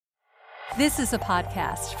This is a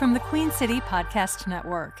podcast from the Queen City Podcast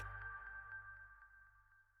Network.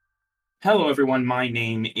 Hello, everyone. My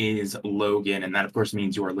name is Logan, and that, of course,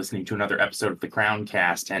 means you are listening to another episode of the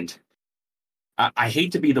Crowncast. And I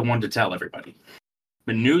hate to be the one to tell everybody,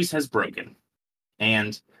 but news has broken.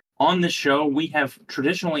 And on this show, we have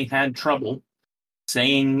traditionally had trouble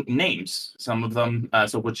saying names. Some of them,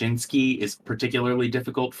 so Wojcinski is particularly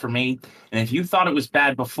difficult for me. And if you thought it was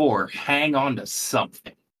bad before, hang on to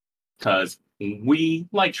something. Because we,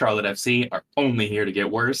 like Charlotte FC, are only here to get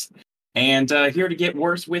worse. And here to get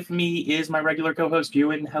worse with me is my regular co-host,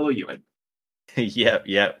 Euan. Hello, Euan.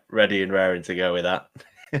 Yep. Ready and raring to go with that.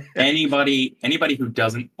 Anybody who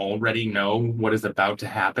doesn't already know what is about to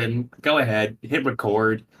happen, go ahead, hit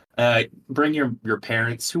record. Bring your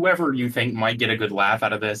parents, whoever you think might get a good laugh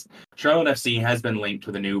out of this. Charlotte FC has been linked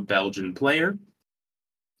with a new Belgian player,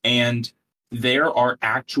 and there are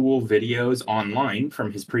actual videos online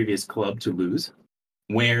from his previous club, Toulouse,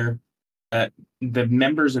 where the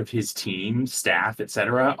members of his team, staff,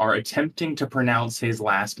 etc., are attempting to pronounce his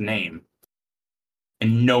last name,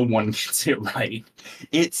 and no one gets it right.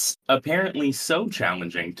 It's apparently so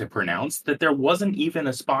challenging to pronounce that there wasn't even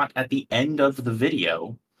a spot at the end of the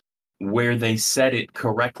video where they said it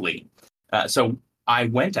correctly. So I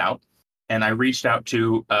went out and I reached out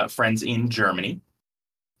to friends in Germany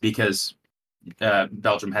because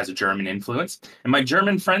Belgium has a German influence. And my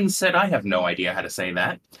German friends said, I have no idea how to say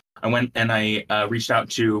that. I went and I reached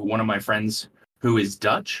out to one of my friends who is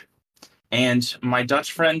Dutch. And my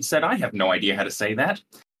Dutch friend said, I have no idea how to say that.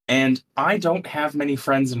 And I don't have many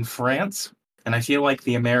friends in France. And I feel like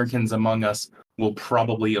the Americans among us will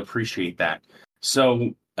probably appreciate that.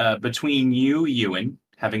 So between you, Euan,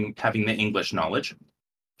 having the English knowledge,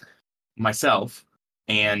 myself,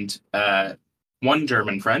 and one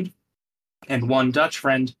German friend, and one Dutch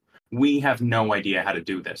friend, we have no idea how to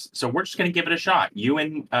do this. So we're just going to give it a shot.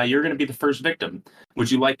 Euan, you're going to be the first victim. Would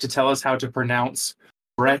you like to tell us how to pronounce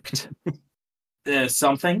Brecht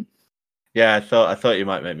something? Yeah, I thought you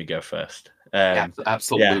might make me go first.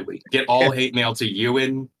 Absolutely. Yeah. Get all hate mail to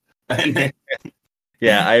Euan.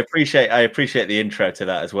 Yeah, I appreciate the intro to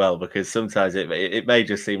that as well, because sometimes it may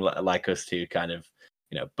just seem like us two kind of,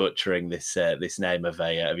 butchering this name of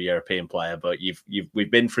a European player, but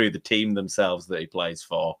we've been through the team themselves that he plays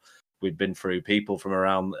for. We've been through people from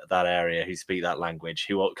around that area who speak that language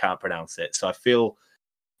who can't pronounce it. So I feel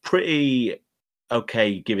pretty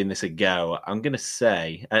okay giving this a go. I'm going to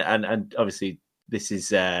say, and obviously this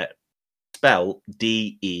is spelled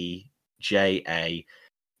Dejaegere,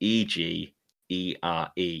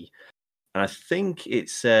 and I think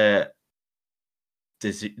it's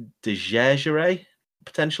Dejaegere,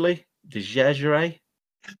 potentially Dejaegere.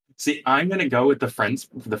 See, I'm going to go with the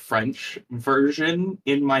French version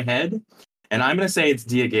in my head, and I'm going to say it's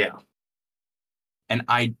Dejaegere. And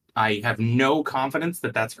I have no confidence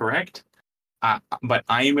that that's correct, but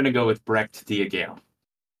I am going to go with Brecht Dejaegere.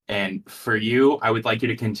 And for you, I would like you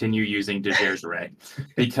to continue using Dejaegere,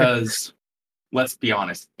 because let's be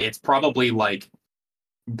honest, it's probably like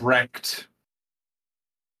Brecht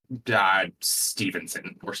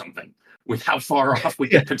Stevenson or something. With how far off we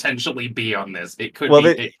could potentially be on this, it could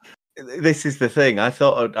be. This is the thing. I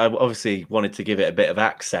thought I obviously wanted to give it a bit of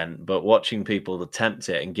accent, but watching people attempt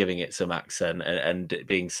it and giving it some accent and it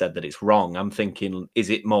being said that it's wrong, I'm thinking,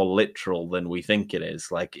 is it more literal than we think it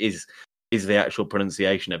is? Like, is the actual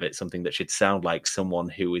pronunciation of it something that should sound like someone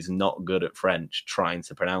who is not good at French trying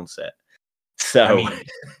to pronounce it? So, I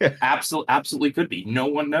mean, absolutely could be. No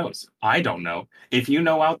one knows. I don't know. If you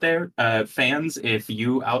know out there, fans, if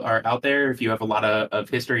you are out there, if you have a lot of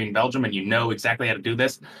history in Belgium and you know exactly how to do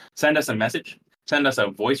this, send us a message. Send us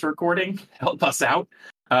a voice recording. Help us out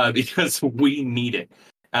because we need it.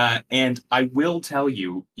 And I will tell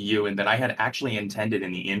you, Euan, that I had actually intended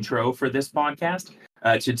in the intro for this podcast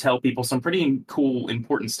to tell people some pretty cool,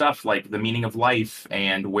 important stuff like the meaning of life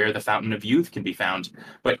and where the fountain of youth can be found.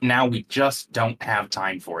 But now we just don't have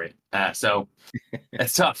time for it. So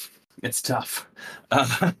it's tough. It's tough.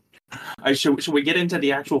 Should we get into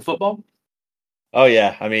the actual football? Oh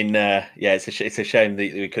yeah, I mean, it's a shame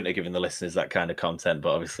that we couldn't have given the listeners that kind of content,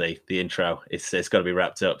 but obviously the intro it's got to be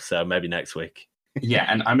wrapped up, so maybe next week. Yeah,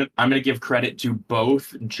 and I'm going to give credit to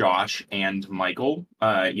both Josh and Michael,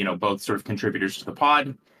 both sort of contributors to the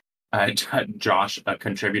pod. Josh, a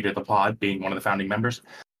contributor to the pod, being one of the founding members.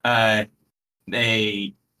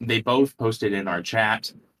 They both posted in our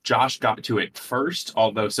chat. Josh got to it first,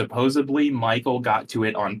 although supposedly Michael got to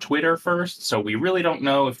it on Twitter first, so we really don't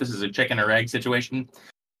know if this is a chicken or egg situation.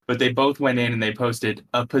 But they both went in and they posted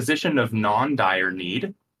a position of non-dire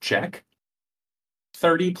need, check.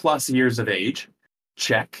 30 plus years of age,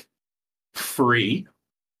 check. Free,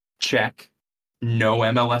 check. No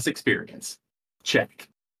MLS experience, check.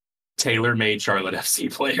 Tailor-made Charlotte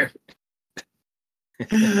FC player.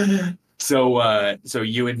 So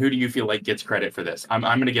Euan, who do you feel like gets credit for this? I'm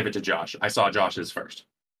going to give it to Josh. I saw Josh's first.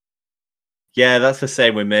 Yeah, that's the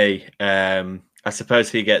same with me. I suppose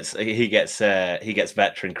he gets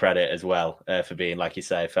veteran credit as well for being, like you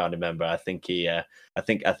say, a founding member. I think he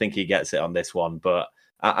gets it on this one. But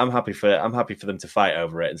I'm happy for them to fight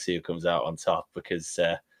over it and see who comes out on top because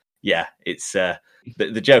it's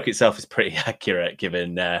the joke itself is pretty accurate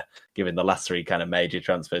given the last three kind of major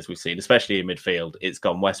transfers we've seen, especially in midfield. It's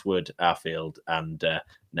gone Westwood, Arfield, and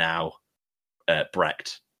now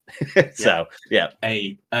Brecht. So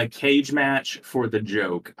a cage match for the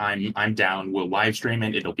joke. I'm down. We'll live stream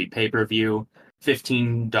it. It'll be pay-per-view,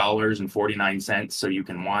 $15.49, so you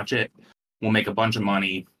can watch it. We'll make a bunch of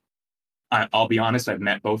money. I'll be honest, I've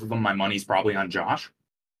met both of them. My money's probably on Josh,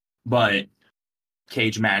 but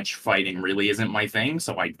cage match fighting really isn't my thing,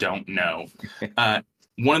 so I don't know.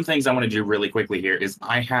 One of the things I want to do really quickly here is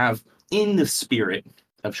I have, in the spirit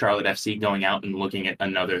of Charlotte FC going out and looking at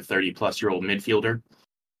another 30-plus-year-old midfielder,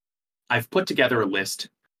 I've put together a list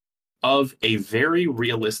of a very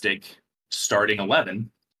realistic starting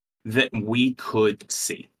 11 that we could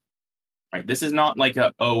see. Right? This is not like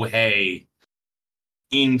hey,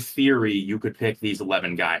 in theory, you could pick these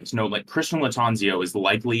 11 guys. No, like Christian Lattanzio is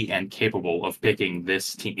likely and capable of picking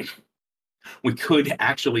this team. We could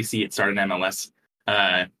actually see it start an MLS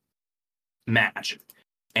match.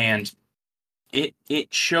 And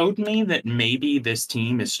it showed me that maybe this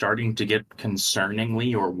team is starting to get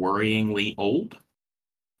concerningly or worryingly old.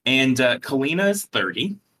 And Kalina is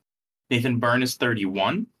 30. Nathan Byrne is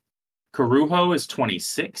 31. Corujo is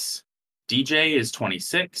 26. DJ is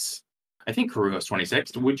 26. I think Corujo is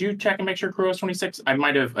 26. Would you check and make sure Corujo is 26? I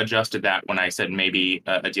might have adjusted that when I said maybe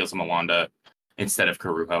Adilson Malanda instead of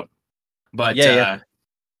Corujo. But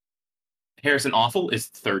Harrison Awful is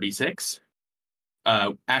 36.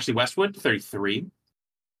 Ashley Westwood, 33.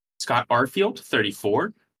 Scott Arfield,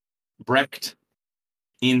 34. Brecht,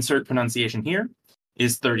 insert pronunciation here,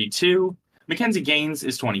 is 32. Mackenzie Gaines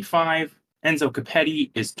is 25. Enzo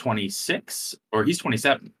Capetti is 26. Or he's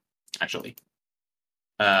 27, actually.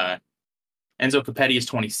 Enzo Capetti is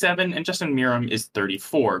 27. And Justin Miram is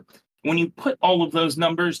 34. When you put all of those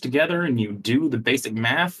numbers together and you do the basic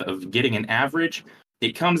math of getting an average,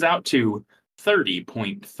 it comes out to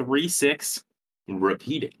 30.36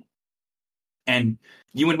 repeating. And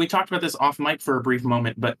Euan, we talked about this off mic for a brief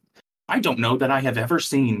moment, but I don't know that I have ever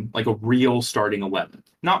seen like a real starting 11.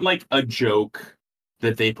 Not like a joke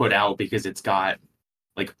that they put out because it's got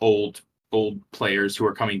like old players who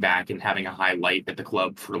are coming back and having a highlight at the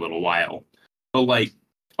club for a little while. But like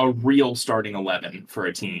a real starting 11 for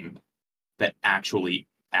a team that actually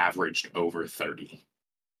averaged over 30.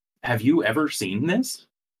 Have you ever seen this?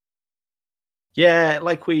 Yeah,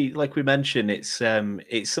 like we mentioned,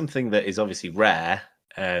 it's something that is obviously rare,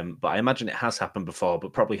 but I imagine it has happened before,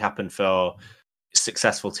 but probably happened for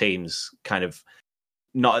successful teams, kind of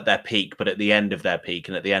not at their peak, but at the end of their peak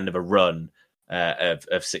and at the end of a run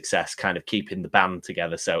of success, kind of keeping the band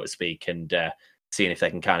together, so to speak, and seeing if they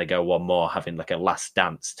can kind of go one more, having like a last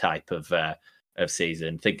dance type of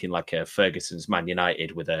season, thinking like a Ferguson's Man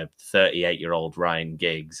United with a 38-year-old Ryan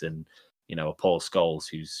Giggs and a Paul Scholes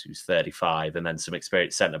who's 35, and then some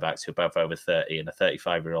experienced centre backs who are both over 30, and a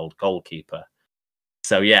 35-year-old goalkeeper.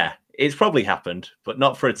 So yeah, it's probably happened, but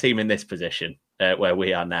not for a team in this position where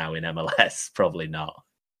we are now in MLS. Probably not.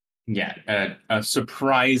 Yeah, a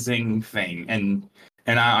surprising thing, and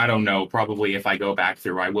I don't know. Probably if I go back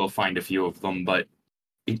through, I will find a few of them, but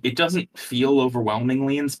it doesn't feel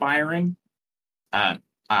overwhelmingly inspiring.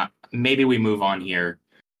 Maybe we move on here.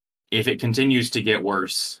 If it continues to get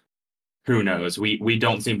worse, who knows? We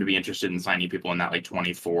don't seem to be interested in signing people in that like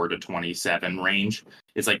 24 to 27 range.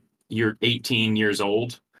 It's like you're 18 years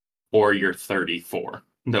old or you're 34.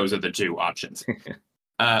 Those are the two options.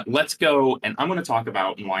 Let's go, and I'm going to talk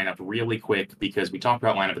about lineup really quick because we talked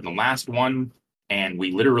about lineup in the last one, and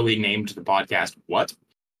we literally named the podcast What?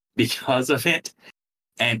 Because of it.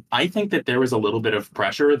 And I think that there was a little bit of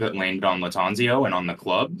pressure that landed on Lattanzio and on the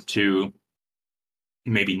club to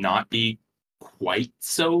maybe not be quite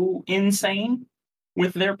so insane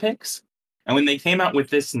with their picks. And when they came out with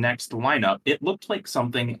this next lineup, it looked like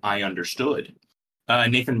something I understood.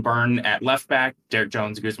 Nathan Byrne at left back, Derek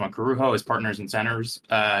Jones, Guzman Corujo as partners and centers.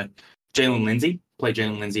 Jalen Lindsay, play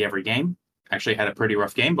Jalen Lindsay every game. Actually had a pretty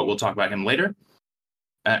rough game, but we'll talk about him later.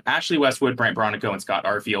 Ashley Westwood, Brant Bronico, and Scott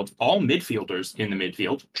Arfield, all midfielders in the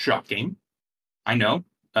midfield. Shocking. I know,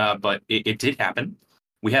 but it did happen.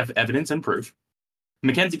 We have evidence and proof.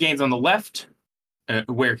 Mackenzie Gaines on the left,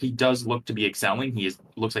 where he does look to be excelling.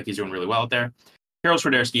 Looks like he's doing really well out there. Karol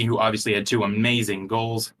Swiderski, who obviously had 2 amazing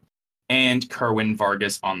goals, and Kerwin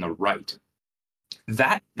Vargas on the right.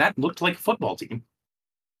 That looked like a football team.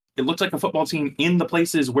 It looked like a football team in the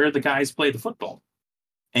places where the guys play the football.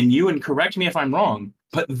 And Euan, correct me if I'm wrong,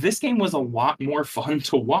 but this game was a lot more fun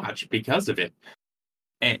to watch because of it.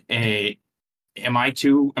 Am I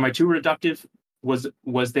too reductive?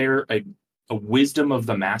 Was there a wisdom of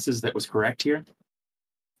the masses that was correct here?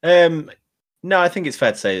 No, I think it's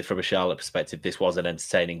fair to say that from a Charlotte perspective, this was an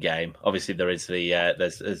entertaining game. Obviously, there is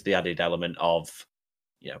there's the added element of,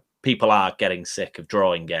 people are getting sick of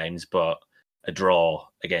drawing games, but a draw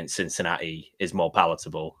against Cincinnati is more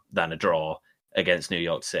palatable than a draw against New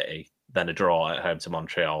York City, than a draw at home to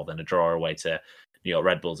Montreal, than a draw away to New York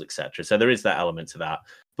Red Bulls, etc. So there is that element to that.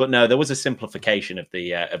 But no, there was a simplification of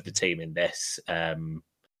the team in this.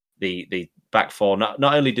 The back four. Not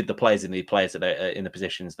only did the players in the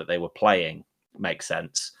positions that they were playing make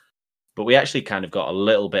sense, but we actually kind of got a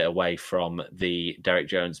little bit away from the Derek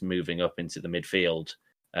Jones moving up into the midfield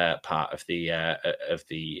part of the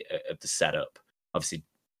setup. Obviously,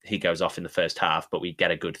 he goes off in the first half, but we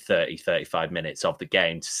get a good 30-35 minutes of the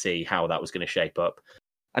game to see how that was going to shape up.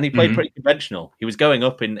 And he played pretty conventional. He was going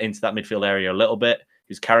up into that midfield area a little bit.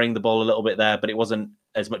 He was carrying the ball a little bit there, but it wasn't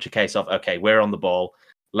as much a case of, okay, we're on the ball.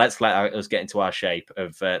 Let's let us get into our shape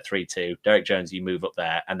of 3-2. Derek Jones, you move up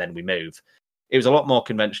there, and then we move. It was a lot more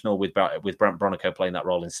conventional with Brant Bronico playing that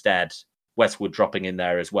role instead. Westwood dropping in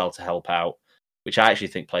there as well to help out, which I actually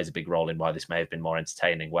think plays a big role in why this may have been more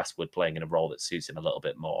entertaining. Westwood playing in a role that suits him a little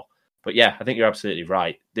bit more. But yeah, I think you're absolutely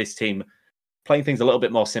right. This team playing things a little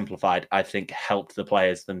bit more simplified, I think, helped the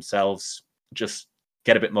players themselves just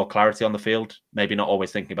get a bit more clarity on the field. Maybe not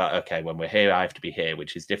always thinking about, okay, when we're here, I have to be here,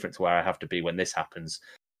 which is different to where I have to be when this happens.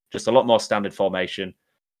 Just a lot more standard formation,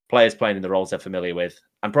 players playing in the roles they're familiar with,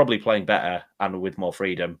 and probably playing better and with more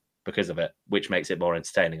freedom because of it, which makes it more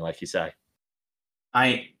entertaining, like you say.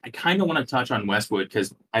 I kind of want to touch on Westwood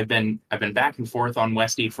because I've been back and forth on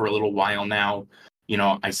Westy for a little while now.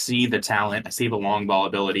 I see the talent, I see the long ball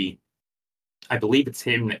ability. I believe it's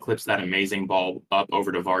him that clips that amazing ball up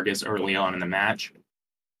over to Vargas early on in the match.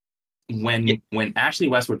 When Ashley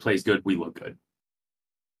Westwood plays good, we look good.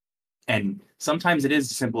 And sometimes it is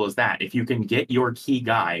as simple as that. If you can get your key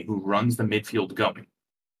guy who runs the midfield going,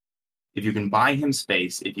 if you can buy him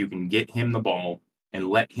space, if you can get him the ball and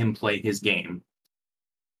let him play his game,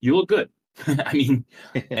 you look good. I mean,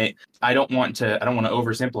 I don't want to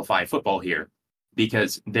oversimplify football here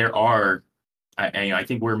because there are, I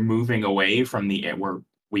think we're moving away from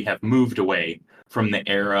we have moved away from the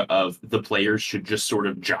era of the players should just sort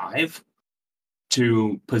of jive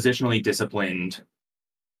to positionally disciplined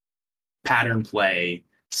pattern play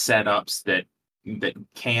setups that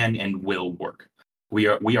can and will work. We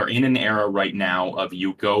are in an era right now of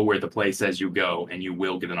you go where the play says you go and you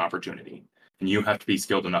will get an opportunity. And you have to be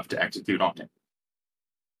skilled enough to execute on it.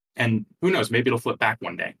 And who knows, maybe it'll flip back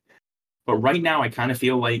one day. But right now, I kind of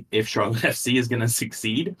feel like if Charlotte FC is going to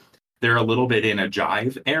succeed, they're a little bit in a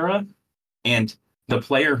jive era. And the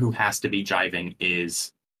player who has to be jiving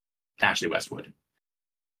is Ashley Westwood.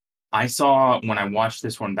 I saw, when I watched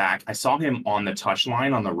this one back, I saw him on the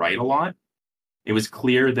touchline on the right a lot. It was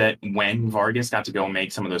clear that when Vargas got to go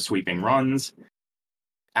make some of those sweeping runs,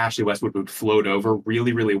 Ashley Westwood would float over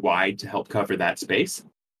really, really wide to help cover that space.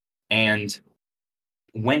 And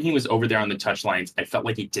when he was over there on the touchlines, I felt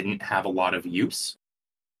like he didn't have a lot of use.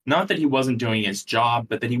 Not that he wasn't doing his job,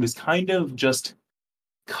 but that he was kind of just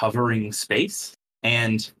covering space.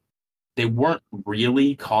 And they weren't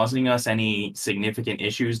really causing us any significant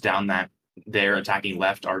issues down there attacking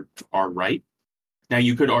left or right. Now,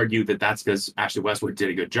 you could argue that that's because Ashley Westwood did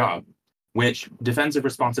a good job, which defensive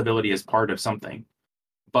responsibility is part of something.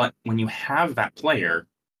 But when you have that player,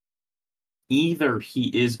 either he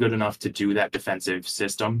is good enough to do that defensive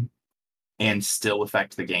system and still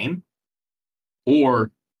affect the game, or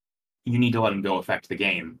you need to let him go affect the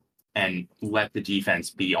game and let the defense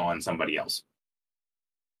be on somebody else.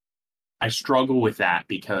 I struggle with that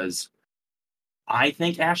because I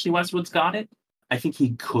think Ashley Westwood's got it. I think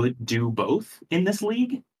he could do both in this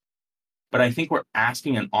league. But I think we're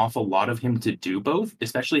asking an awful lot of him to do both,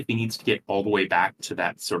 especially if he needs to get all the way back to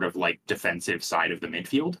that sort of like defensive side of the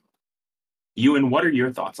midfield. Euan, what are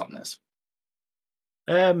your thoughts on this?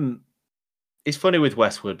 It's funny with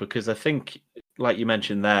Westwood because I think, like you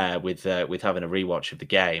mentioned there, with having a rewatch of the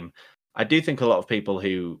game, I do think a lot of people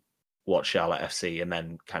who watch Charlotte FC and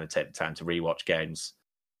then kind of take the time to rewatch games,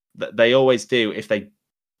 they always do. If they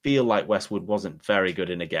feel like Westwood wasn't very good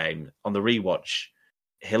in a game, on the rewatch,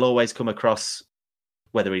 he'll always come across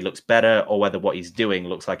whether he looks better or whether what he's doing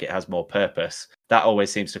looks like it has more purpose. That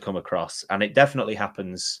always seems to come across. And it definitely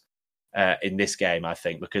happens in this game, I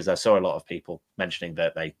think, because I saw a lot of people mentioning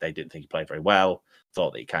that they didn't think he played very well,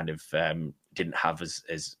 thought that he kind of didn't have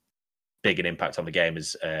as big an impact on the game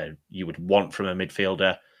as you would want from a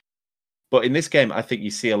midfielder. But in this game, I think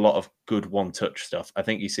you see a lot of good one-touch stuff. I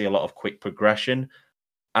think you see a lot of quick progression.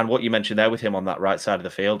 And what you mentioned there with him on that right side of the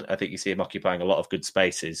field, I think you see him occupying a lot of good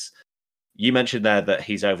spaces. You mentioned there that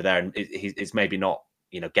he's over there and he's maybe not,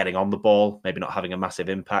 getting on the ball, maybe not having a massive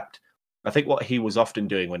impact. I think what he was often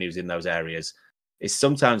doing when he was in those areas is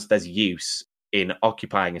sometimes there's use in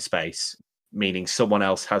occupying a space, meaning someone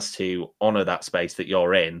else has to honour that space that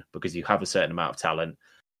you're in because you have a certain amount of talent.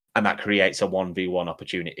 And that creates a 1v1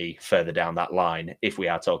 opportunity further down that line, if we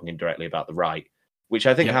are talking indirectly about the right, which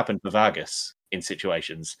I think happened for Vargas in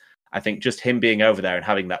situations. I think just him being over there and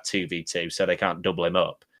having that 2v2 so they can't double him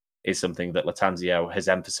up is something that Lattanzio has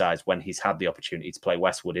emphasised when he's had the opportunity to play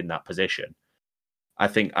Westwood in that position. I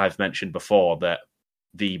think I've mentioned before that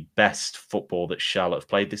the best football that Charlotte have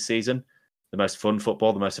played this season, the most fun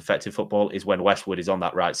football, the most effective football, is when Westwood is on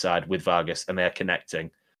that right side with Vargas and they're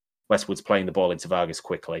connecting. Westwood's playing the ball into Vargas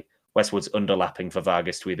quickly. Westwood's underlapping for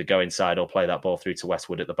Vargas to either go inside or play that ball through to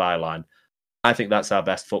Westwood at the byline. I think that's our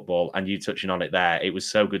best football. And you touching on it there, it was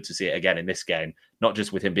so good to see it again in this game, not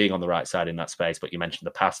just with him being on the right side in that space, but you mentioned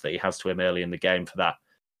the pass that he has to him early in the game for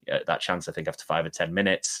that chance, I think, after 5 or 10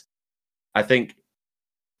 minutes. I think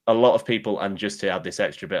a lot of people, and just to add this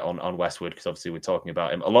extra bit on Westwood, because obviously we're talking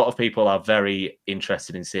about him, a lot of people are very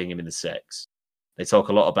interested in seeing him in the 6. They talk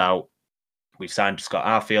a lot about, we've signed Scott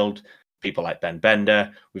Arfield, people like Ben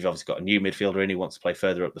Bender. We've obviously got a new midfielder in who wants to play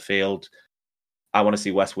further up the field. I want to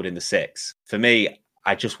see Westwood in the 6. For me,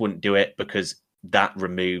 I just wouldn't do it because that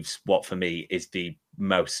removes what for me is the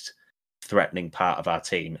most threatening part of our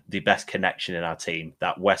team, the best connection in our team,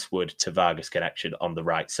 that Westwood to Vargas connection on the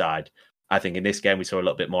right side. I think in this game we saw a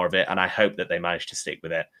little bit more of it, and I hope that they managed to stick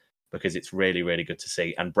with it because it's really, really good to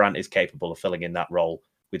see. And Brandt is capable of filling in that role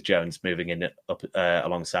with Jones moving in up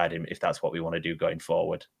alongside him if that's what we want to do going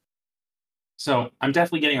forward. So I'm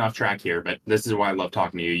definitely getting off track here, but this is why I love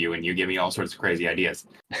talking to you, and you give me all sorts of crazy ideas.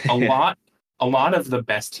 A lot of the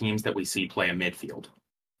best teams that we see play a midfield,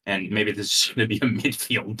 and maybe this is going to be a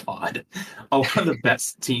midfield pod. A lot of the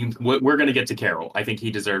best teams, we're going to get to Carroll. I think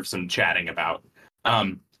he deserves some chatting about.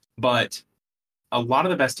 But a lot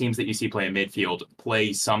of the best teams that you see play a midfield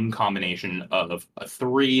play some combination of a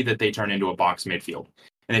 3 that they turn into a box midfield.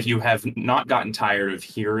 And if you have not gotten tired of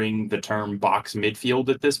hearing the term box midfield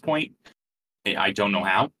at this point, I don't know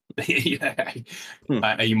how. You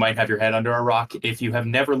might have your head under a rock. If you have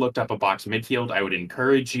never looked up a box midfield, I would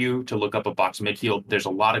encourage you to look up a box midfield. There's a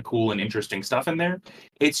lot of cool and interesting stuff in there.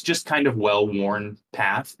 It's just kind of well-worn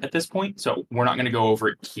path at this point, so we're not going to go over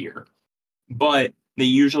it here. But they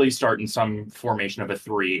usually start in some formation of a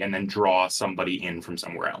 3 and then draw somebody in from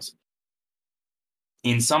somewhere else.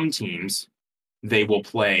 In some teams, they will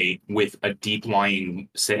play with a deep-lying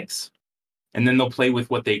 6, and then they'll play with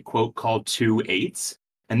what they, quote, call 2 8s,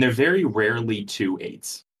 and they're very rarely 2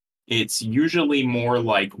 8s. It's usually more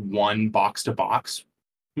like one box-to-box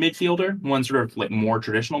midfielder, one sort of like more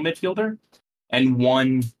traditional midfielder, and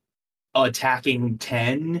one attacking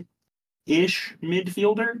 10-ish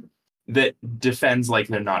midfielder that defends like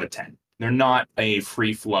they're not a 10. They're not a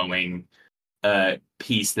free-flowing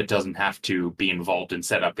piece that doesn't have to be involved in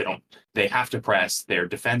setup. They have to press. They're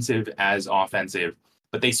defensive as offensive,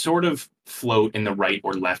 but they sort of float in the right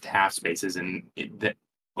or left half spaces and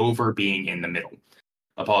over being in the middle.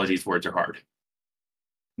 Apologies, words are hard.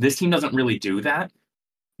 This team doesn't really do that.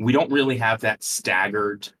 We don't really have that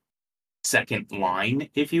staggered second line,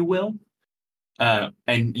 if you will.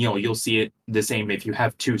 And you'll see it the same if you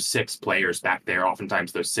have 2 6 players back there.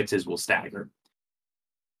 Oftentimes those 6s will stagger.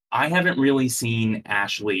 I haven't really seen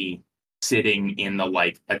Ashley sitting in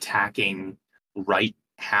the attacking right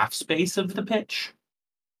half space of the pitch.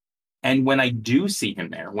 And when I do see him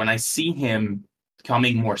there, when I see him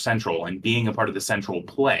coming more central and being a part of the central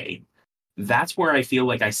play, that's where I feel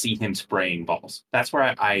like I see him spraying balls. That's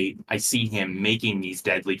where I see him making these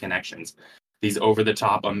deadly connections, these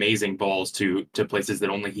over-the-top amazing balls to places that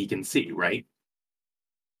only he can see, right?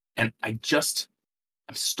 And I'm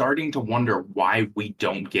starting to wonder why we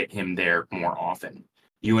don't get him there more often.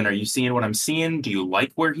 Euan, are you seeing what I'm seeing? Do you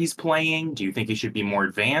like where he's playing? Do you think he should be more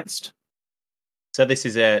advanced? So this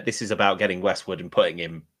is about getting Westwood and putting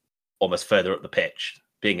him almost further up the pitch,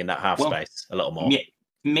 being in that half space a little more.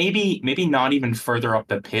 Maybe not even further up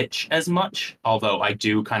the pitch as much, although I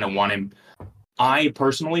do kind of want him. I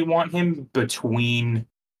personally want him between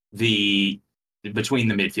the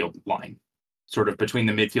midfield line. sort of between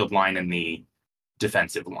the midfield line and the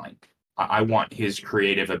defensive line. I want his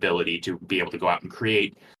creative ability to be able to go out and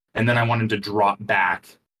create, and then I want him to drop back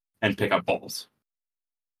and pick up balls.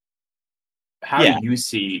 How do you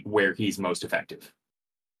see where he's most effective?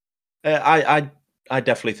 I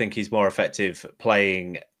definitely think he's more effective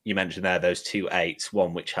playing, you mentioned there, those 2 8s,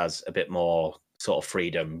 one which has a bit more sort of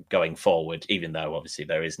freedom going forward, even though obviously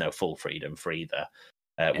there is no full freedom for either.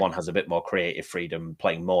 One has a bit more creative freedom,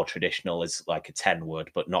 playing more traditional as like a 10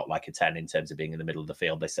 would, but not like a 10 in terms of being in the middle of the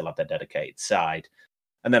field. They still have their dedicated side.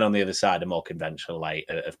 And then on the other side, a more conventional 8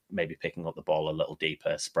 of maybe picking up the ball a little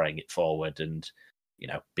deeper, spraying it forward and, you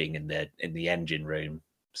know, being in the engine room,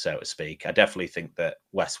 so to speak. I definitely think that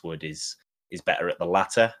Westwood is better at the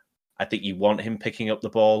latter. I think you want him picking up the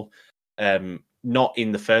ball, not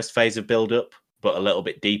in the first phase of build-up, but a little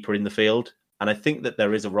bit deeper in the field. And I think that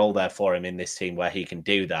there is a role there for him in this team where he can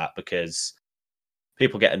do that, because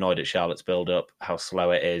people get annoyed at Charlotte's build-up, how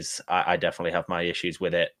slow it is. I definitely have my issues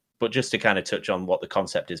with it. But just to kind of touch on what the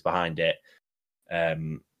concept is behind it,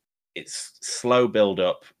 it's slow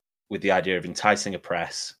build-up with the idea of enticing a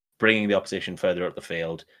press, bringing the opposition further up the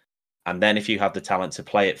field. And then if you have the talent to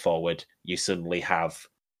play it forward, you suddenly have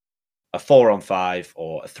a 4-on-5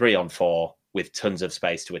 or a 3-on-4 with tons of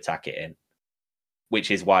space to attack it in,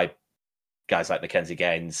 which is why guys like Mackenzie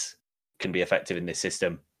Gaines can be effective in this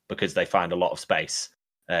system, because they find a lot of space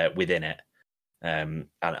within it. And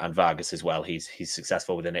Vargas as well, he's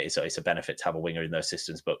successful within it. It's a benefit to have a winger in those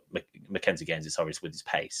systems, but Mackenzie Gaines is obvious with his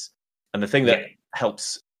pace. And the thing that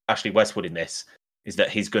helps Ashley Westwood in this is that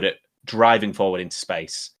he's good at driving forward into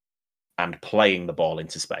space and playing the ball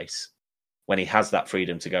into space. When he has that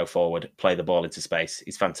freedom to go forward, play the ball into space,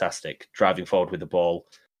 he's fantastic. Driving forward with the ball,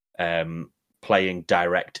 playing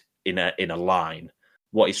direct in a line.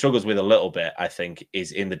 What he struggles with a little bit, I think,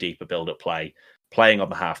 is in the deeper build-up play, playing on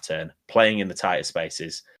the half turn, playing in the tighter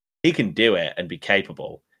spaces. He can do it and be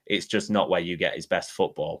capable. It's just not where you get his best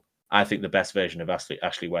football. I think the best version of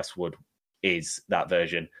Ashley Westwood is that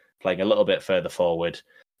version, playing a little bit further forward,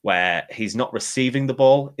 where he's not receiving the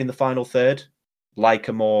ball in the final third, like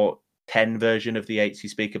a more 10 version of the 8s you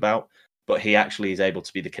speak about, but he actually is able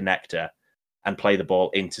to be the connector and play the ball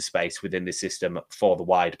into space within the system for the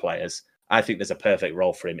wide players. I think there's a perfect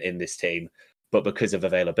role for him in this team, but because of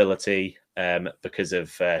availability, because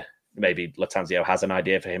of maybe Latanzio has an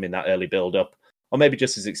idea for him in that early build-up, or maybe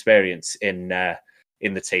just his experience in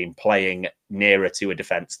the team playing nearer to a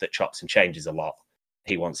defence that chops and changes a lot,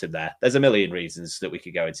 he wants him there. There's a million reasons that we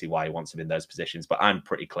could go into why he wants him in those positions, but I'm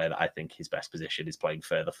pretty clear that I think his best position is playing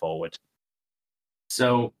further forward.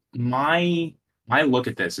 So my look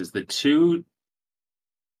at this is the 2,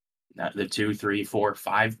 3, 4,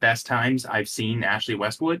 5 best times I've seen Ashley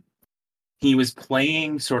Westwood, he was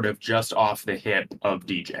playing sort of just off the hip of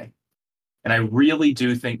DJ. And I really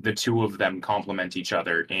do think the two of them complement each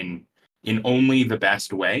other in only the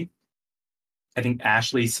best way. I think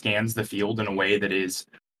Ashley scans the field in a way that is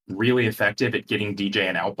really effective at getting DJ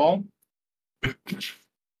an out ball.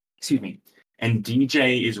 Excuse me. And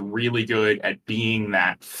DJ is really good at being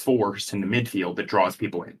that force in the midfield that draws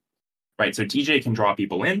people in. Right? So DJ can draw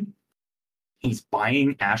people in. He's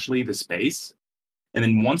buying Ashley the space. And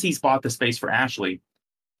then once he's bought the space for Ashley,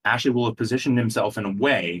 Ashley will have positioned himself in a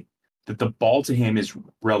way that the ball to him is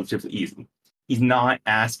relatively easy. He's not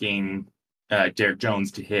asking Derek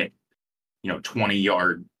Jones to hit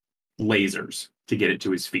 20-yard lasers to get it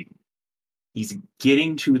to his feet. He's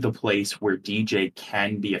getting to the place where DJ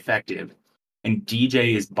can be effective, and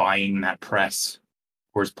DJ is buying that press,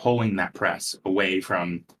 or is pulling that press away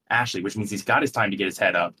from Ashley, which means he's got his time to get his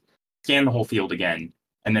head up, scan the whole field again,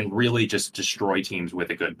 and then really just destroy teams with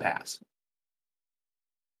a good pass.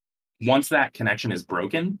 Once that connection is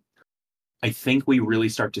broken, I think we really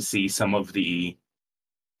start to see some of the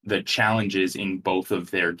challenges in both of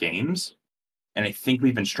their games. And I think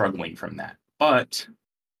we've been struggling from that. But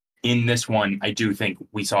in this one, I do think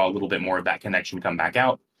we saw a little bit more of that connection come back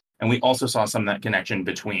out. And we also saw some of that connection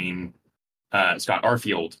between Scott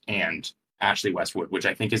Arfield and Ashley Westwood, which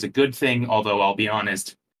I think is a good thing. Although I'll be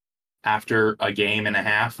honest, after a game and a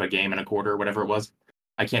half, a game and a quarter, whatever it was,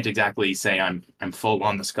 I can't exactly say I'm full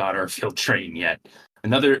on the Scott Arfield train yet.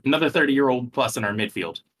 Another 30-year-old plus in our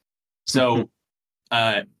midfield. So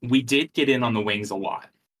we did get in on the wings a lot.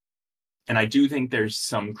 And I do think there's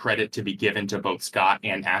some credit to be given to both Scott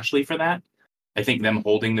and Ashley for that. I think them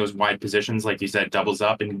holding those wide positions, like you said, doubles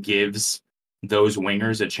up and gives those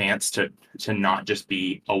wingers a chance to not just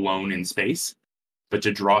be alone in space, but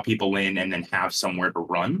to draw people in and then have somewhere to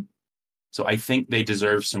run. So I think they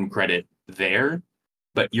deserve some credit there.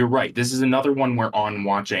 But you're right. This is another one where on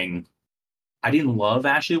watching, I didn't love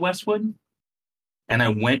Ashley Westwood, And I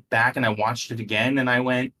went back and I watched it again and I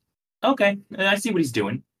went, okay, I see what he's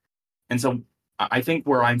doing. And so I think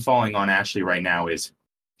where I'm falling on Ashley right now is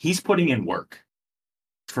he's putting in work.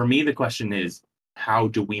 For me, the question is, how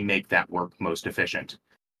do we make that work most efficient?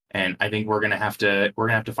 And I think we're gonna have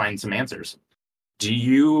to find some answers. Do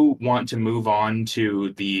you want to move on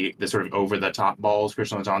to the sort of over the top balls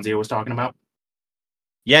Christian Latanzio was talking about?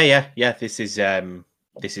 Yeah. This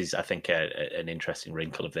is I think an interesting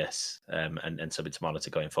wrinkle of this, and something to monitor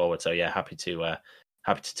going forward. So yeah, happy to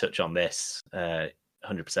touch on this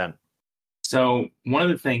 100%. So one of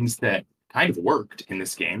the things that kind of worked in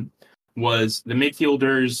this game was the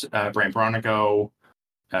midfielders, Brant Bronico,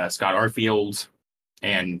 Scott Arfield,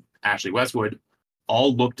 and Ashley Westwood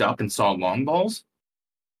all looked up and saw long balls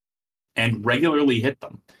and regularly hit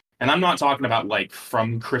them. And I'm not talking about like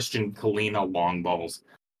from Christian Kalina long balls.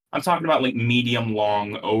 I'm talking about like medium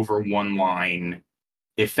long, over one line,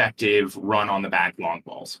 effective run on the back long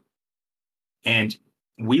balls. And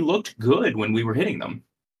we looked good when we were hitting them.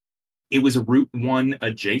 It was a Route 1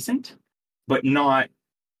 adjacent, but not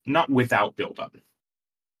without buildup.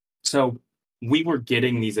 So we were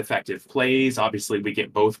getting these effective plays. Obviously, we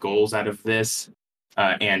get both goals out of this,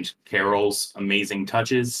 and Carroll's amazing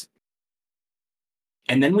touches.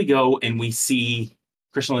 And then we go and we see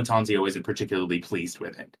Christian Latanzio isn't particularly pleased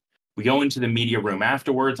with it. We go into the media room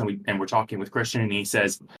afterwards and we're talking with Christian and he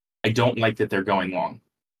says, I don't like that they're going long.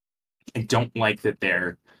 I don't like that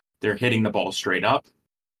they're hitting the ball straight up.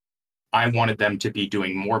 I wanted them to be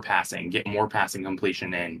doing more passing, get more passing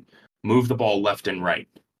completion in, move the ball left and right.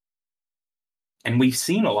 And we've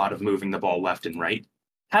seen a lot of moving the ball left and right.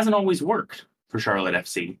 Hasn't always worked for Charlotte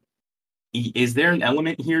FC. Is there an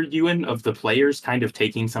element here, Euan, of the players kind of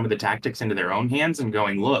taking some of the tactics into their own hands and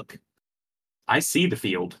going, look, I see the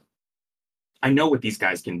field. I know what these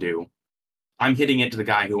guys can do. I'm hitting it to the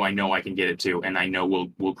guy who I know I can get it to, and I know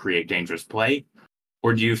will create dangerous play?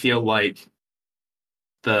 Or do you feel like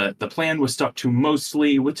the plan was stuck to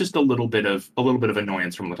mostly with just a little bit of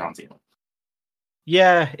annoyance from Latanzio?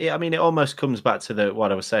 Yeah, I mean, it almost comes back to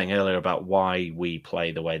what I was saying earlier about why we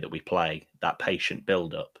play the way that we play, that patient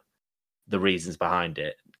build-up, the reasons behind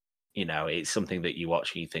it. You know, it's something that you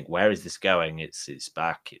watch and you think, where is this going? It's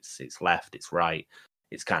back, it's left, it's right.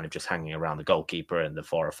 It's kind of just hanging around the goalkeeper and the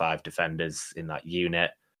 4 or 5 defenders in that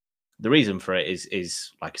unit. The reason for it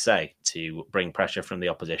is like I say, to bring pressure from the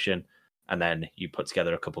opposition, and then you put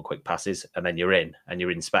together a couple of quick passes, and then you're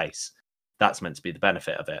in space. That's meant to be the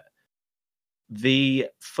benefit of it. The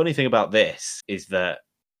funny thing about this is that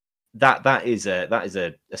is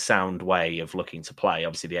a sound way of looking to play.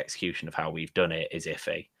 Obviously, the execution of how we've done it is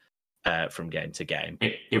iffy from game to game.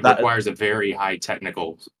 It requires a very high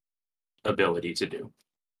technical ability to do.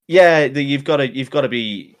 Yeah, you've got to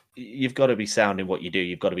be sound in what you do.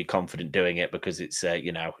 You've got to be confident doing it because it's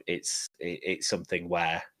it's something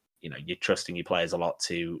where you're trusting your players a lot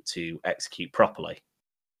to execute properly.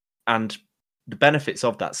 And the benefits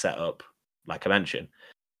of that setup, like I mentioned,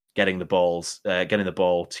 getting the ball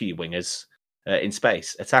to your wingers in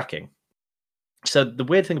space, attacking. So the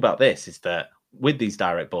weird thing about this is that with these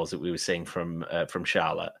direct balls that we were seeing from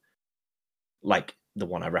Charlotte, like the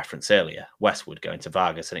one I referenced earlier, Westwood going to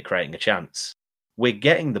Vargas and it creating a chance, we're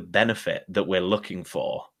getting the benefit that we're looking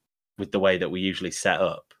for with the way that we usually set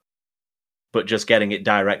up, but just getting it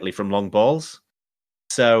directly from long balls.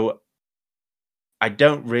 So I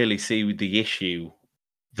don't really see the issue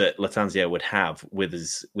that Latanzio would have with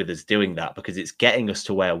us doing that, because it's getting us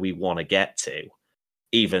to where we want to get to,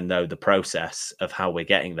 even though the process of how we're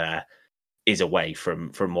getting there is away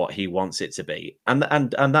from what he wants it to be. And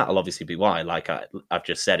that'll obviously be why, like I've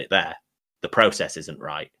just said it there, the process isn't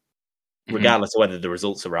right. Mm-hmm. Regardless of whether the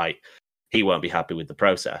results are right, he won't be happy with the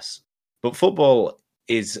process. But football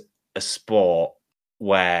is a sport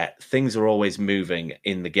where things are always moving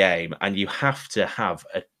in the game, and you have to,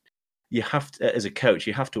 as a coach,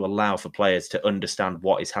 you have to allow for players to understand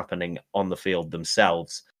what is happening on the field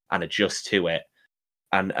themselves and adjust to it,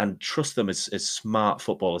 and trust them as smart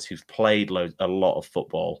footballers who've played a lot of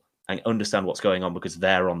football and understand what's going on because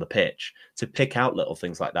they're on the pitch, to pick out little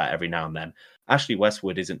things like that every now and then. Ashley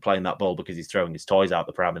Westwood isn't playing that ball because he's throwing his toys out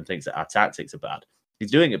the pram and thinks that our tactics are bad.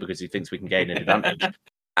 He's doing it because he thinks we can gain an advantage.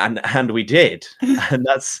 And we did. And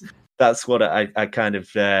that's what I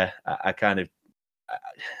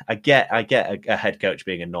get a head coach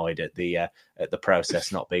being annoyed at the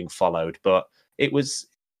process not being followed, but it was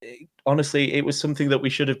something that we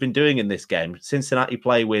should have been doing in this game. Cincinnati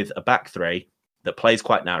play with a back three that plays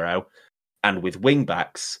quite narrow, and with wing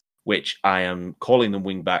backs, which I am calling them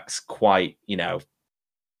wing backs quite,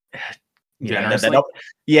 generously.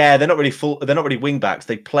 They're not really full. They're not really wing backs.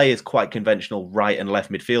 They play as quite conventional right and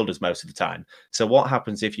left midfielders most of the time. So what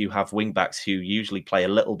happens if you have wing backs who usually play a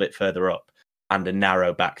little bit further up and a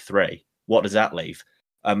narrow back three? What does that leave?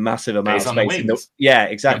 A massive amount of space in the. Yeah,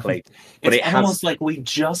 exactly. But it's almost like we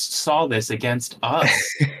just saw this against us.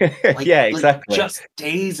 Yeah, exactly. Just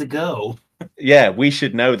days ago. Yeah, we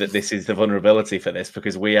should know that this is the vulnerability for this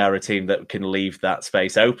because we are a team that can leave that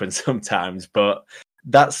space open sometimes. But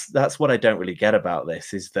that's what I don't really get about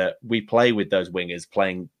this is that we play with those wingers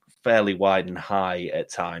playing fairly wide and high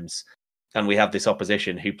at times, and we have this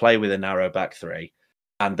opposition who play with a narrow back three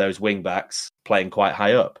and those wing backs playing quite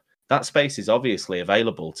high up. That space is obviously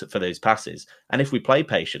available for those passes, and if we play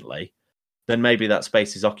patiently, then maybe that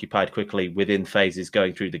space is occupied quickly within phases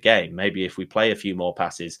going through the game. Maybe if we play a few more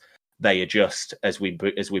passes, they adjust as we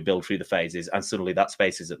build through the phases, and suddenly that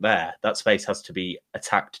space isn't there. That space has to be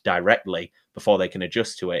attacked directly before they can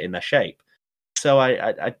adjust to it in their shape. So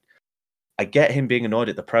I get him being annoyed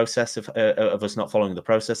at the process of us not following the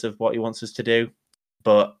process of what he wants us to do,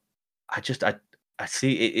 but I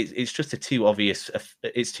see it's just too obviously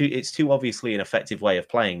an effective way of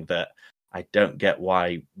playing that I don't get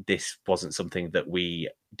why this wasn't something that we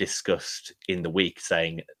discussed in the week,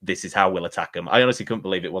 saying this is how we'll attack them. I honestly couldn't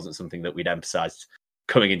believe it wasn't something that we'd emphasised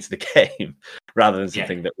coming into the game, rather than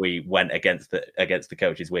something that we went against the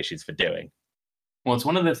coach's wishes for doing. Well, it's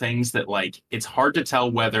one of the things that it's hard to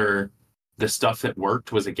tell whether the stuff that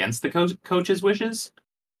worked was against the coach's wishes,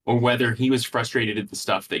 or whether he was frustrated at the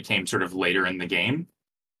stuff that came sort of later in the game.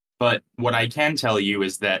 But what I can tell you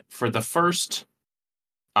is that for the first,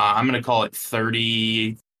 I'm going to call it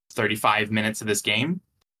 30, 35 minutes of this game,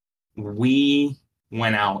 we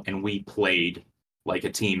went out and we played like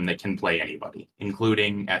a team that can play anybody,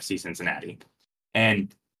 including FC Cincinnati.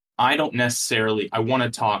 And I want to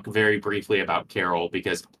talk very briefly about Carroll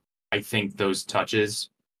because I think those touches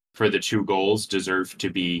for the 2 goals deserve to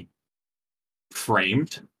be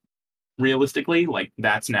framed realistically.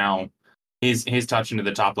 That's now his touch into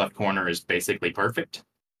the top left corner is basically perfect.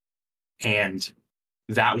 And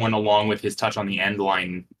that one, along with his touch on the end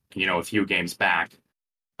line, a few games back,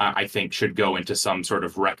 I think should go into some sort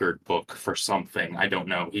of record book for something. I don't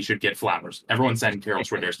know. He should get flowers. Everyone send Karol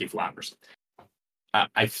Swiderski flowers.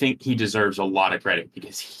 I think he deserves a lot of credit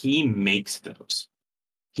because he makes those.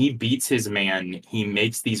 He beats his man. He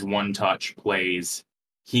makes these one-touch plays.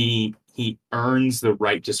 He earns the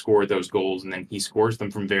right to score those goals, and then he scores them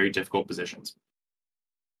from very difficult positions.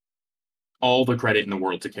 All the credit in the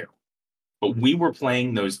world to Carroll. But we were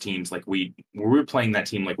playing those teams we were playing that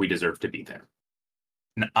team like we deserved to be there.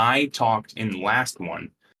 And I talked in the last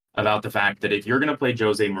one about the fact that if you're going to play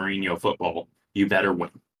Jose Mourinho football, you better win.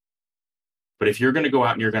 But if you're going to go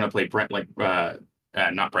out and you're going to play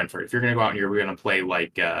not Brentford, if you're going to go out and you're going to play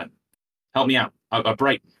help me out,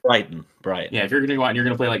 Brighton. Yeah, if you're going to go out and you're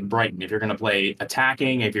going to play like Brighton, if you're going to play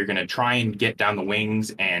attacking, if you're going to try and get down the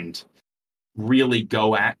wings and really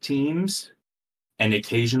go at teams, and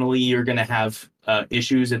occasionally you're going to have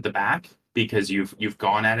issues at the back because you've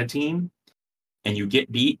gone at a team and you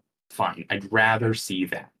get beat, fine. I'd rather see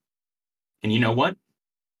that. And you know what?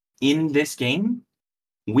 In this game,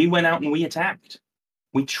 we went out and we attacked.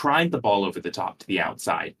 We tried the ball over the top to the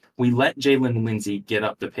outside. We let Jalen Lindsey get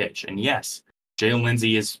up the pitch. And yes, Jalen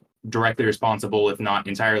Lindsey is directly responsible, if not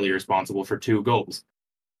entirely responsible, for 2 goals.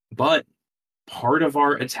 But part of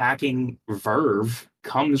our attacking verve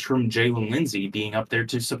comes from Jalen Lindsey being up there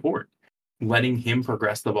to support, letting him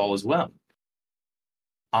progress the ball as well.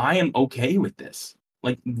 I am okay with this.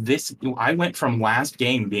 I went from last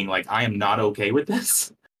game being I am not okay with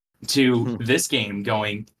this, to this game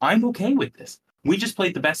going, I'm okay with this. We just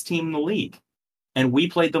played the best team in the league, and we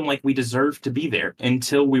played them like we deserved to be there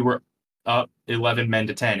until we were up 11 men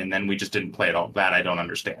to 10, and then we just didn't play at all. That I don't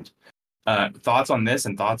understand. Thoughts on this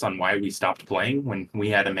and thoughts on why we stopped playing when we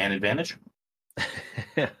had a man advantage?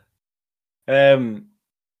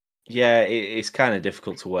 Yeah, it's kind of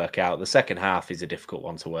difficult to work out. The second half is a difficult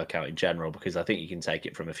one to work out in general because I think you can take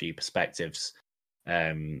it from a few perspectives.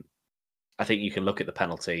 I think you can look at the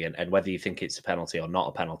penalty and whether you think it's a penalty or not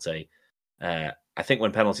a penalty. I think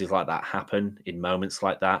when penalties like that happen in moments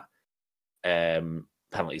like that,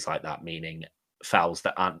 penalties like that meaning fouls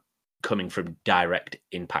that aren't coming from direct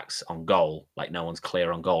impacts on goal, like no one's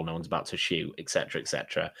clear on goal, no one's about to shoot,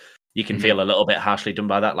 etc. You can feel a little bit harshly done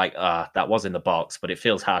by that, that was in the box, but it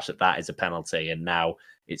feels harsh that is a penalty, and now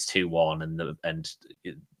it's 2-1, and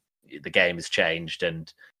the game has changed,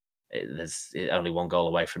 and there's only 1 goal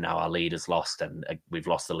away from now. Our lead is lost, and we've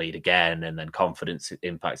lost the lead again, and then confidence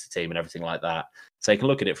impacts the team and everything like that. So you can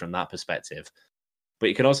look at it from that perspective, but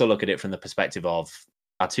you can also look at it from the perspective of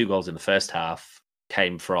our 2 goals in the first half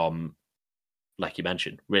came from, like you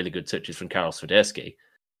mentioned, really good touches from Karol Swiderski.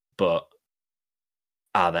 But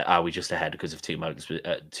are we just ahead because of 2 moments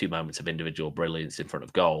of individual brilliance in front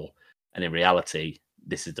of goal? And in reality,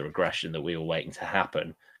 this is the regression that we were waiting to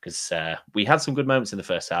happen, because we had some good moments in the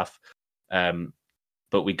first half,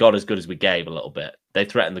 but we got as good as we gave a little bit. They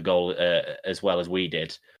threatened the goal as well as we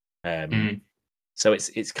did. So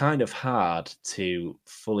it's kind of hard to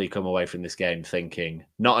fully come away from this game thinking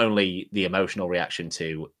not only the emotional reaction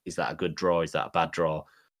to, is that a good draw, is that a bad draw,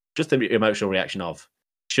 just the emotional reaction of,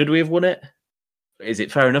 should we have won it? Is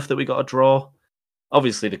it fair enough that we got a draw?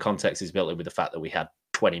 Obviously, the context is built in with the fact that we had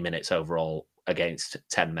 20 minutes overall against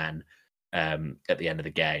 10 men at the end of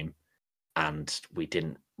the game, and we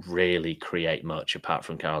didn't really create much apart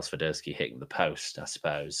from Karol Swiderski hitting the post, I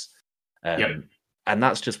suppose. And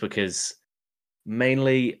that's just because,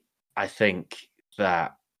 mainly, I think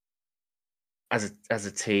that as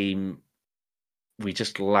a team, we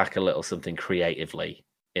just lack a little something creatively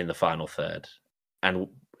in the final third. And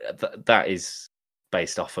that is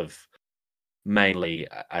based off of mainly,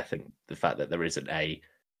 I think, the fact that there isn't a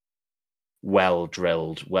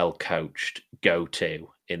well-drilled, well-coached go-to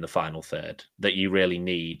in the final third that you really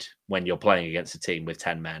need when you're playing against a team with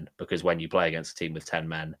 10 men, because when you play against a team with 10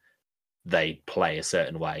 men, they play a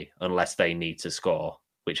certain way unless they need to score,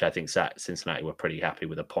 which I think Cincinnati were pretty happy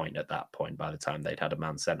with a point at that point by the time they'd had a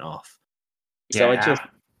man sent off. So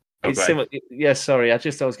it's similar. Yeah, sorry. I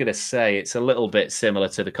was going to say it's a little bit similar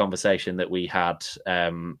to the conversation that we had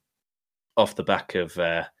off the back of,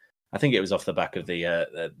 I think it was off the back of the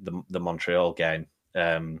Montreal game,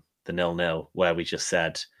 the 0-0, where we just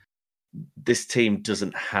said this team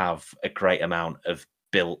doesn't have a great amount of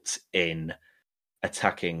built-in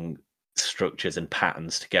attacking structures and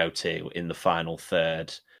patterns to go to in the final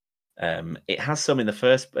third. It has some in the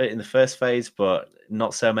first phase, but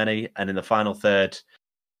not so many. And in the final third,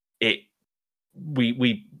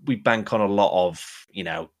 we bank on a lot of,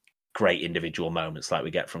 great individual moments like we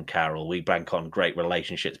get from Karol. We bank on great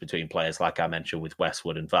relationships between players, like I mentioned with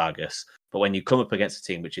Westwood and Vargas. But when you come up against a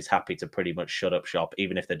team which is happy to pretty much shut up shop,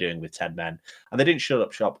 even if they're doing with 10 men, and they didn't shut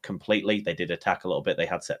up shop completely, they did attack a little bit, they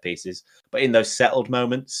had set pieces. But in those settled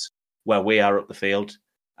moments where we are up the field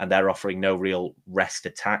and they're offering no real rest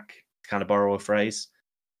attack, to kind of borrow a phrase,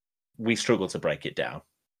 we struggle to break it down.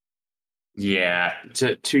 Yeah,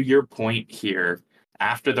 to your point here,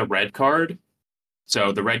 after the red card,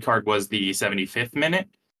 so the red card was the 75th minute.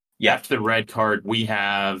 Yeah. After the red card, we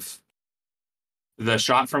have the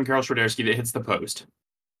shot from Karol Swiderski that hits the post.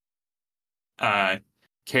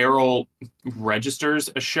 Karol registers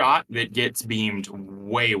a shot that gets beamed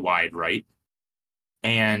way wide right.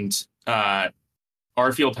 And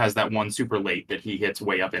Arfield has that one super late that he hits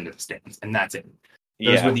way up into the stands. And that's it.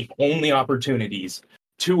 Those were the only opportunities.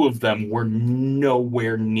 2 of them were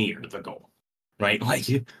nowhere near the goal, right? Like,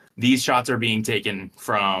 these shots are being taken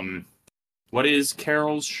from, what is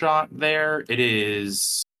Karol's shot there?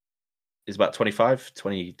 It's about 25,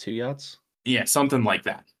 22 yards. Yeah, something like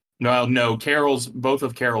that. No, both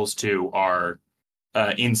of Karol's 2 are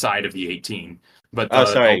inside of the 18. But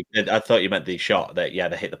sorry, I thought you meant the shot that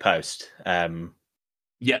hit the post.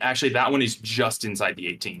 Yeah, actually, that one is just inside the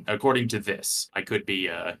 18. According to this, I could be.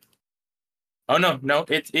 Oh no,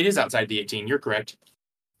 it is outside the 18. You're correct.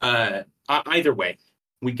 Either way,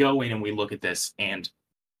 we go in and we look at this, and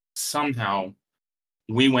somehow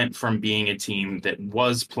we went from being a team that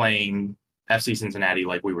was playing FC Cincinnati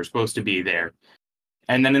like we were supposed to be there,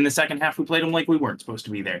 and then in the second half we played them like we weren't supposed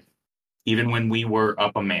to be there, even when we were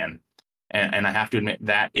up a man. And I have to admit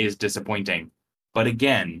that is disappointing. But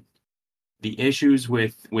again, the issues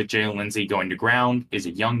with Jalen Lindsey going to ground is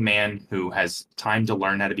a young man who has time to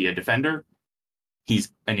learn how to be a defender.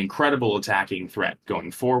 He's an incredible attacking threat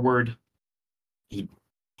going forward.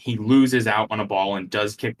 He loses out on a ball and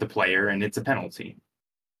does kick the player, and it's a penalty.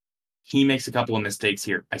 He makes a couple of mistakes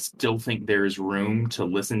here. I still think there is room to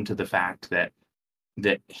listen to the fact that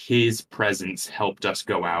his presence helped us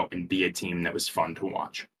go out and be a team that was fun to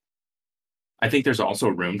watch. I think there's also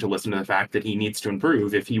room to listen to the fact that he needs to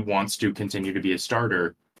improve if he wants to continue to be a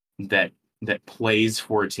starter that plays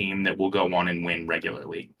for a team that will go on and win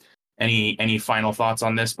regularly. Any final thoughts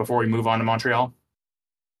on this before we move on to Montreal?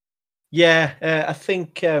 Yeah, I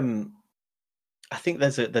think there's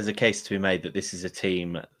a case to be made that this is a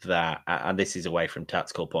team that, and this is away from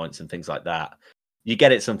tactical points and things like that. You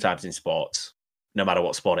get it sometimes in sports, no matter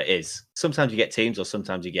what sport it is. Sometimes you get teams, or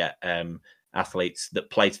sometimes you get athletes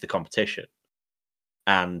that play to the competition.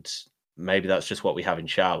 And maybe that's just what we have in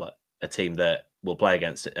Charlotte, a team that will play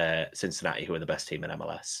against Cincinnati, who are the best team in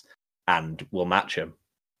MLS, and will match them.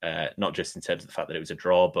 not just in terms of the fact that it was a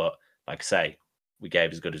draw, but like I say, we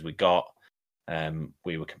gave as good as we got.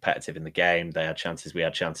 We were competitive in the game. They had chances, we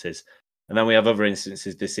had chances. And then we have other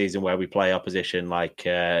instances this season where we play opposition like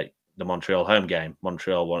the Montreal home game.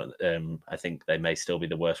 Montreal, I think they may still be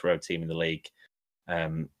the worst road team in the league.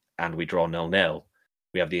 And we draw 0-0.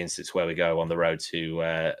 We have the instance where we go on the road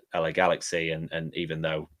to LA Galaxy, and even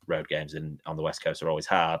though road games on the West Coast are always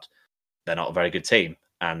hard, they're not a very good team.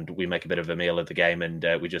 And we make a bit of a meal of the game, and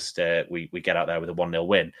we just we get out there with a 1-0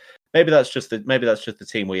 win. Maybe that's just the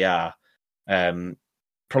team we are.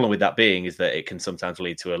 Problem with that being is that it can sometimes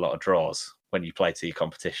lead to a lot of draws when you play to your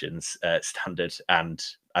competition's standard. And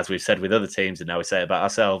as we've said with other teams, and now we say about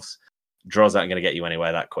ourselves, draws aren't going to get you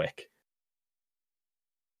anywhere that quick.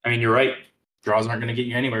 I mean, you're right. Draws aren't going to get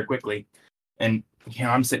you anywhere quickly. And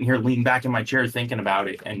I'm sitting here leaning back in my chair thinking about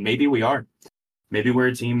it, and maybe we are. Maybe we're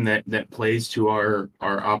a team that plays to our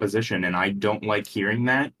opposition, and I don't like hearing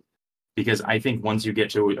that, because I think once you get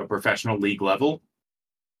to a professional league level,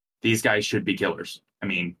 these guys should be killers. I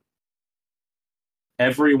mean,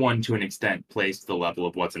 everyone to an extent plays to the level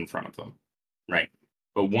of what's in front of them, right?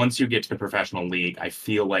 But once you get to the professional league, I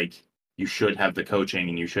feel like you should have the coaching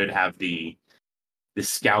and you should have the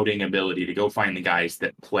scouting ability to go find the guys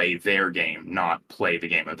that play their game, not play the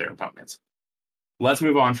game of their opponents. Let's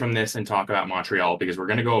move on from this and talk about Montreal, because we're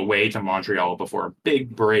going to go away to Montreal before a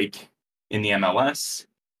big break in the MLS.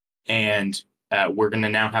 And we're going to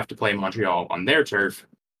now have to play Montreal on their turf.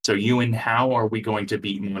 So, Euan, how are we going to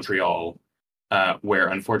beat Montreal, where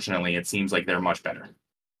unfortunately it seems like they're much better?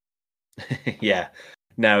 Yeah,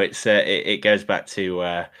 no, it goes back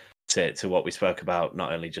to what we spoke about,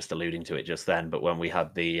 not only just alluding to it just then, but when we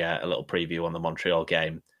had the a little preview on the Montreal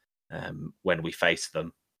game, when we faced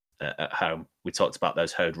them at home, we talked about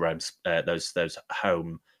those those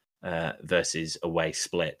home versus away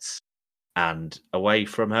splits, and away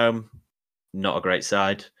from home, not a great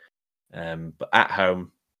side, but at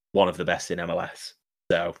home, one of the best in MLS.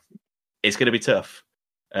 So it's going to be tough.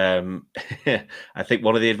 I think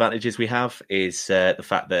one of the advantages we have is the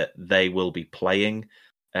fact that they will be playing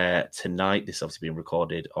tonight. This is obviously being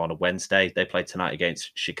recorded on a Wednesday. They play tonight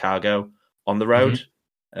against Chicago on the road,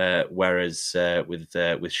 whereas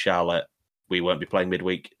with Charlotte, we won't be playing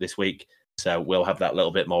midweek this week, so we'll have that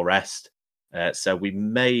little bit more rest. So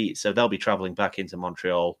they'll be travelling back into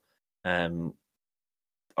Montreal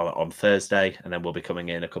on Thursday, and then we'll be coming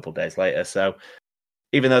in a couple of days later. So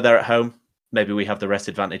even though they're at home, maybe we have the rest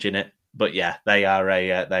advantage in it. But yeah, they are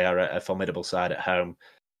a formidable side at home.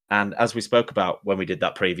 And as we spoke about when we did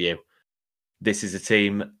that preview, this is a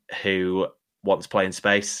team who wants to play in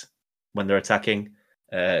space when they're attacking,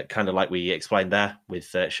 kind of like we explained there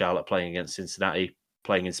with Charlotte playing against Cincinnati,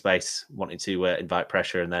 playing in space, wanting to invite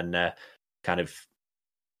pressure and then kind of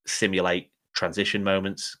simulate transition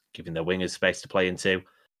moments, giving their wingers space to play into.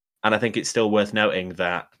 And I think it's still worth noting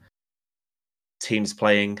that teams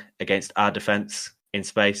playing against our defence in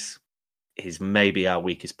space is maybe our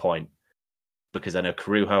weakest point, because I know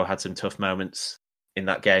Corujo had some tough moments in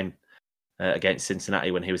that game against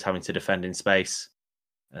Cincinnati when he was having to defend in space.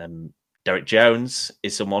 Derek Jones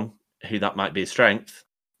is someone who that might be a strength,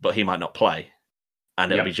 but he might not play.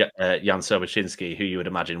 And it'll be Jan Sobaszynski, who you would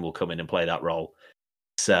imagine will come in and play that role.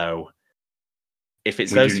 So if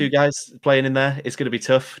it's those two guys playing in there, it's going to be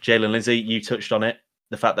tough. Jalen Lindsay, you touched on it.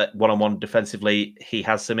 The fact that one-on-one defensively, he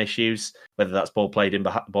has some issues, whether that's balls played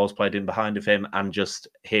in behind of him and just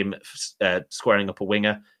him squaring up a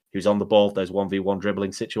winger who's on the ball, those 1v1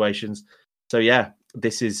 dribbling situations. So yeah,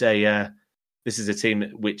 this is a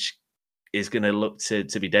team which is going to look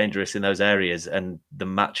to be dangerous in those areas, and the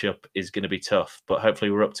matchup is going to be tough, but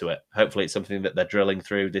hopefully we're up to it. Hopefully it's something that they're drilling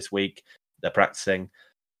through this week, they're practicing,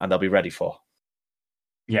 and they'll be ready for.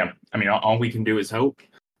 Yeah, I mean, all we can do is hope.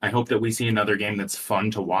 I hope that we see another game that's fun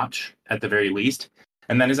to watch at the very least.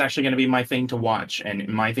 And that is actually going to be my thing to watch. And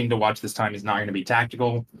my thing to watch this time is not going to be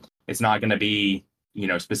tactical. It's not going to be,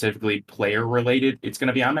 specifically player related. It's going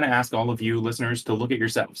to be, I'm going to ask all of you listeners to look at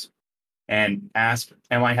yourselves and ask,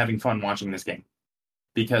 am I having fun watching this game?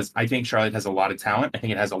 Because I think Charlotte has a lot of talent. I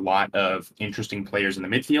think it has a lot of interesting players in the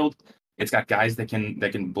midfield. It's got guys that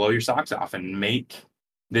can blow your socks off and make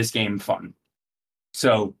this game fun.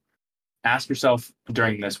 So ask yourself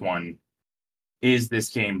during this one, is this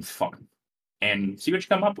game fun? And see what you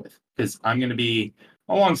come up with. Because I'm going to be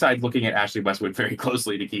alongside looking at Ashley Westwood very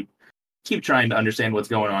closely to keep trying to understand what's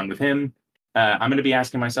going on with him. I'm going to be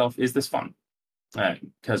asking myself, is this fun?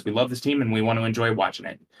 Because we love this team and we want to enjoy watching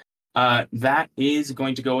it. That is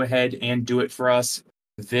going to go ahead and do it for us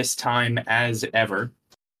this time as ever.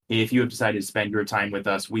 If you have decided to spend your time with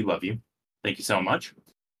us, we love you. Thank you so much.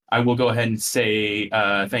 I will go ahead and say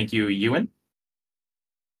thank you, Euan.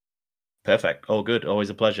 Perfect. All good. Always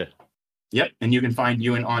a pleasure. Yep. And you can find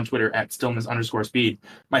Euan on Twitter at stillness_speed.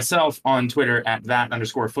 Myself on Twitter at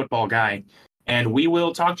that_football_guy. And we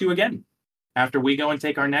will talk to you again after we go and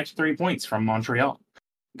take our next 3 points from Montreal.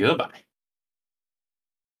 Goodbye.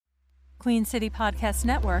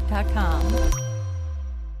 QueenCityPodcastNetwork.com.